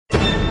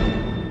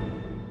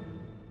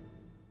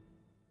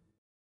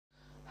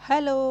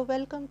Hello,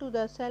 welcome to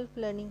the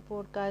self-learning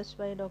podcast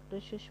by Dr.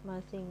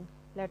 Sushma Singh.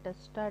 Let us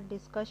start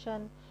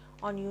discussion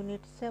on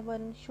Unit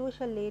 7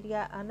 Social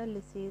Area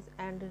Analysis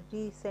and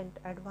Recent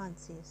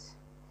Advances.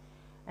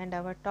 And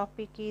our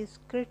topic is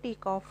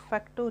Critique of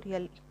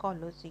Factorial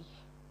Ecology.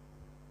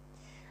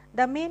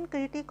 The main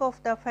critique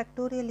of the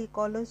factorial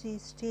ecology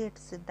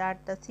states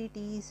that the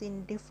cities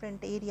in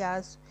different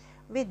areas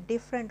with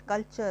different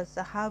cultures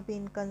have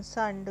been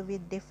concerned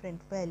with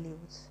different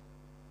values.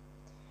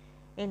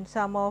 In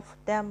some of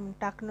them,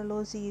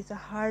 technology is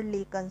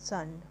hardly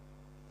concerned,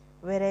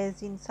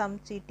 whereas in some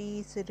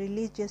cities,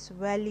 religious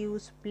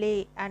values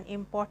play an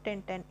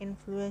important and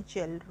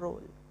influential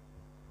role.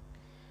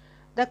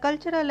 The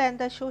cultural and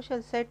the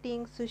social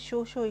settings,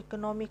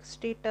 socio-economic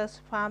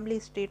status, family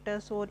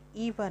status, or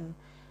even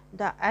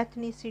the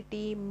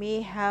ethnicity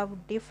may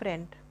have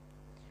different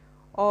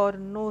or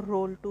no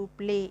role to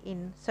play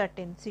in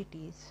certain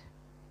cities.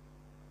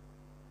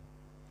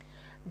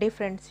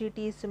 Different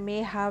cities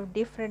may have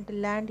different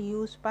land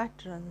use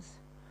patterns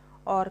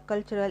or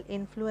cultural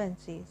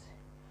influences.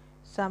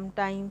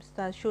 Sometimes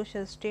the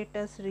social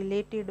status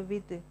related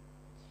with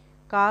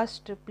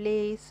caste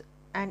plays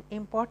an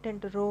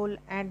important role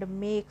and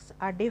makes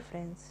a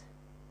difference.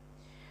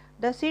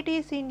 The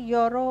cities in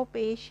Europe,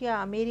 Asia,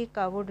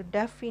 America would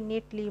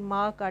definitely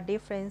mark a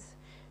difference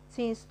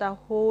since the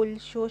whole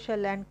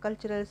social and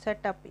cultural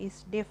setup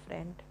is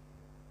different.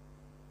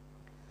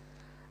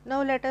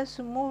 Now let us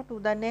move to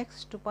the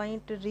next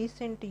point,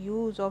 recent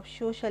use of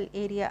social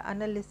area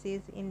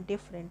analysis in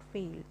different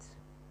fields.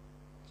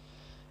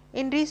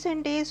 In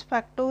recent days,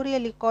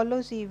 factorial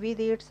ecology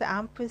with its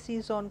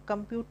emphasis on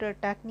computer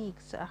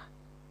techniques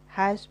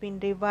has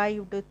been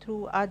revived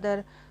through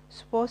other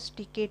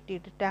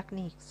sophisticated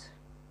techniques.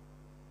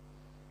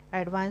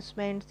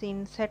 Advancements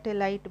in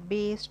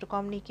satellite-based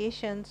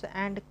communications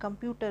and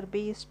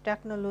computer-based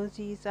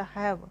technologies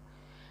have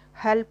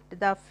helped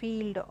the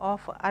field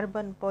of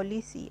urban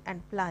policy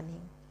and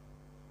planning.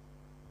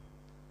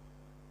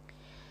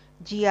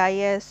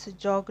 GIS,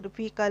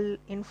 Geographical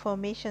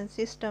Information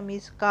System,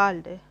 is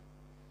called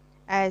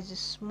as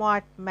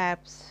smart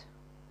maps.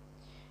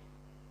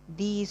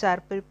 These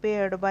are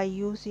prepared by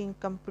using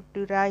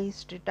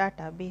computerized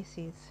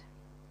databases.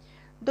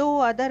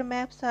 Though other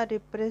maps are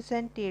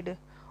represented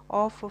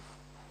of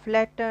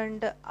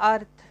flattened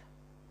Earth,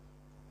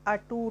 a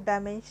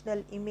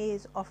two-dimensional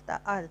image of the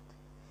Earth,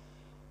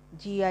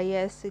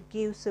 GIS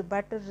gives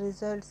better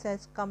results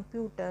as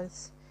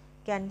computers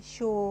can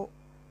show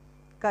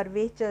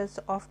curvatures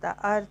of the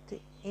Earth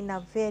in a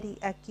very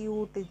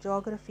acute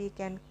geographic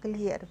and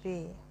clear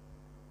way.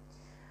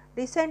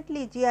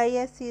 Recently,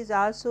 GIS is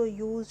also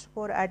used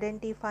for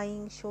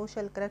identifying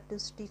social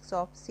characteristics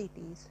of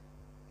cities.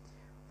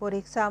 For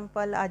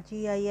example, a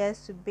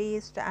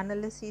GIS-based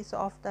analysis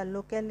of the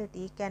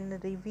locality can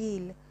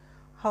reveal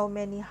how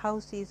many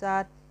houses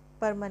are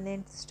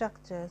permanent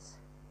structures,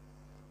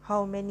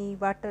 how many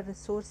water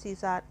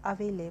resources are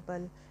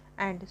available,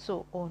 and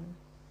so on.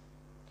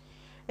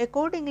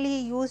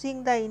 Accordingly,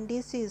 using the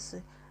indices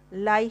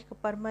like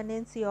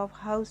permanency of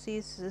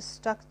houses,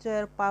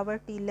 structure,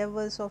 poverty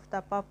levels of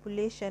the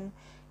population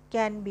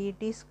can be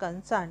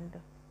discerned.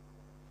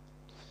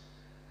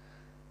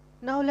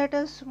 Now let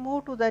us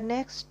move to the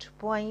next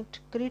point,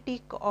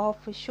 critique of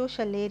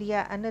social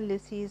area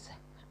analysis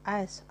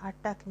as a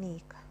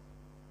technique.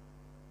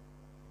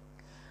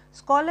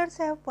 Scholars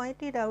have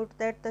pointed out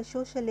that the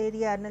social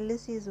area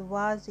analysis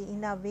was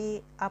in a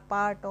way a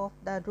part of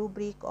the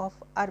rubric of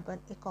urban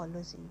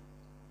ecology.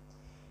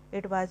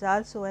 It was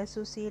also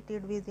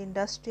associated with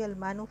industrial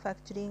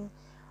manufacturing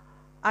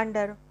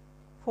under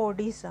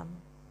Fordism.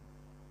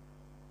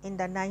 In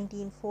the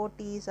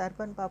 1940s,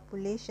 urban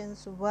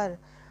populations were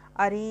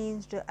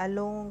arranged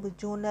along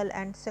zonal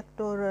and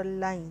sectoral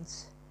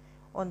lines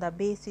on the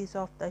basis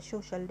of the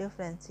social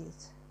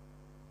differences.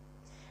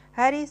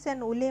 Harris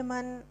and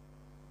Ullman,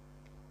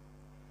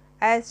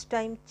 as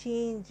time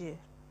changed,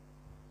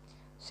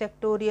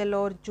 sectorial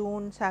or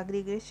zone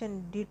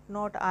segregation did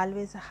not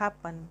always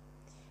happen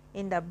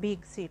in the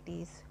big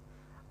cities.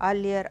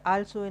 Earlier,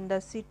 also in the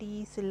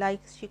cities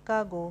like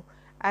Chicago,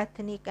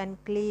 ethnic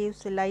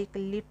enclaves like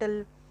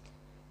Little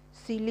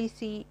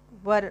Sicily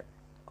were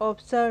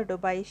observed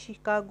by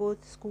Chicago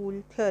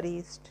school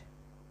theorists.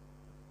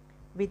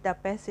 With the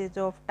passage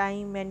of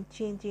time and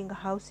changing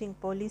housing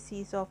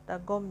policies of the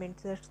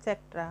governments,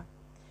 etc.,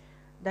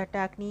 the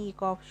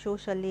technique of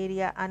social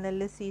area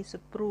analysis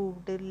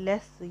proved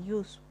less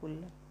useful.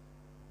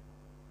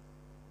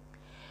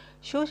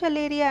 Social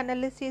area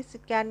analysis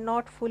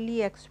cannot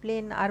fully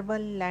explain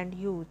urban land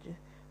use,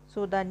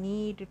 so the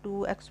need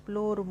to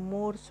explore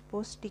more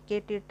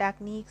sophisticated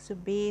techniques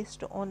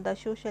based on the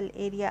social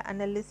area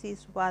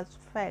analysis was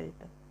felt.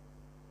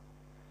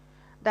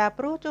 The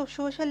approach of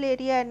social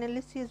area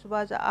analysis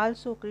was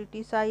also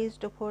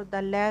criticized for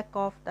the lack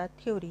of the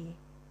theory.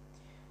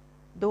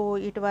 Though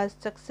it was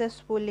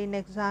successful in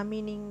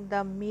examining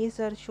the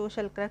major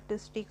social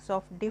characteristics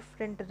of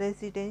different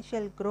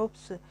residential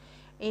groups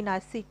in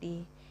a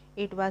city,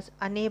 it was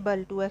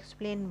unable to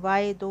explain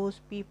why those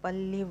people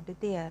lived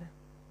there.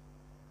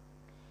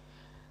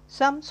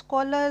 Some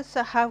scholars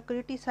have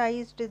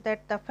criticized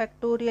that the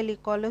factorial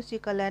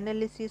ecological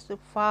analysis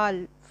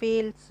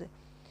fails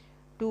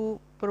to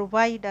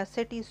provide a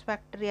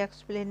satisfactory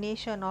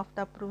explanation of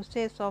the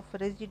process of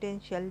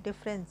residential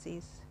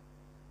differences.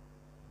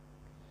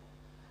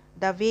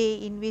 The way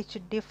in which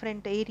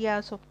different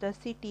areas of the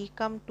city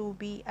come to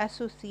be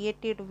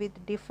associated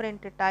with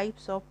different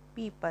types of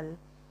people.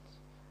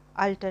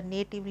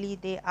 Alternatively,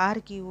 they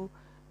argue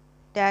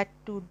that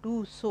to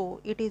do so,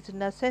 it is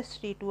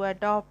necessary to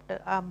adopt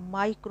a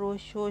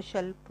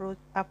micro-social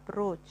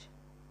approach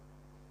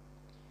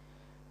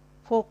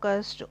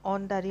focused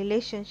on the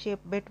relationship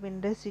between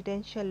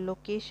residential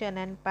location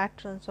and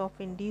patterns of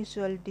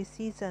individual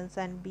decisions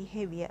and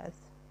behaviors.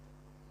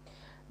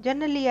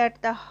 Generally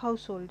at the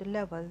household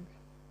level,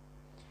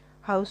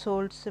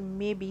 households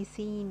may be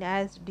seen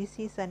as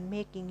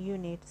decision-making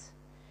units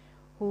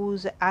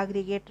whose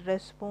aggregate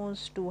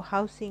response to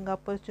housing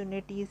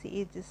opportunities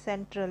is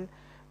central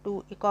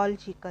to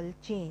ecological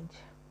change.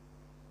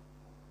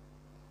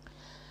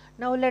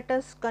 Now let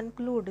us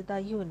conclude the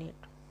unit.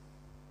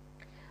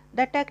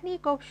 The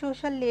technique of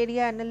social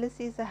area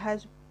analysis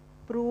has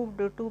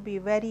proved to be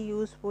very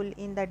useful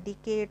in the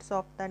decades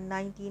of the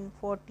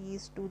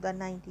 1940s to the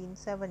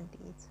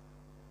 1970s.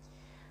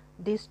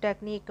 This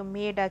technique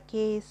made a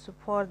case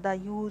for the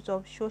use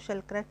of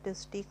social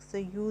characteristics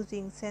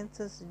using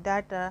census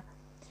data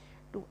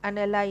to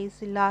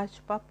analyze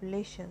large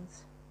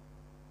populations.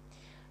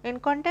 In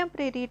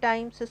contemporary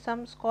times,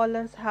 some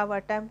scholars have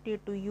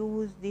attempted to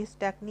use this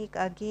technique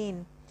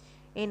again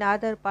in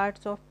other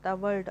parts of the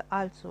world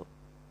also.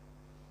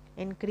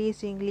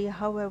 Increasingly,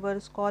 however,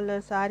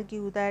 scholars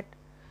argue that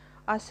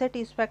a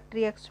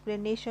satisfactory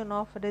explanation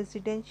of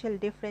residential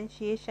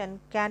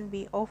differentiation can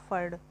be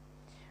offered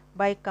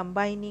by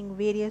combining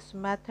various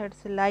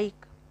methods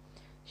like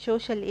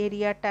social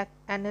area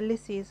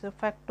analysis,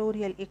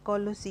 factorial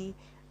ecology,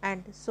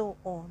 and so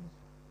on.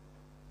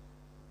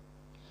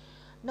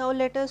 Now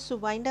let us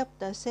wind up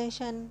the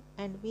session,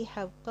 and we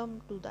have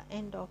come to the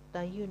end of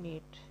the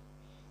unit.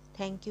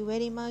 Thank you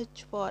very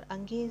much for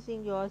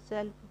engaging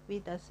yourself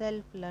with the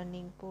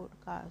self-learning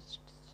podcasts.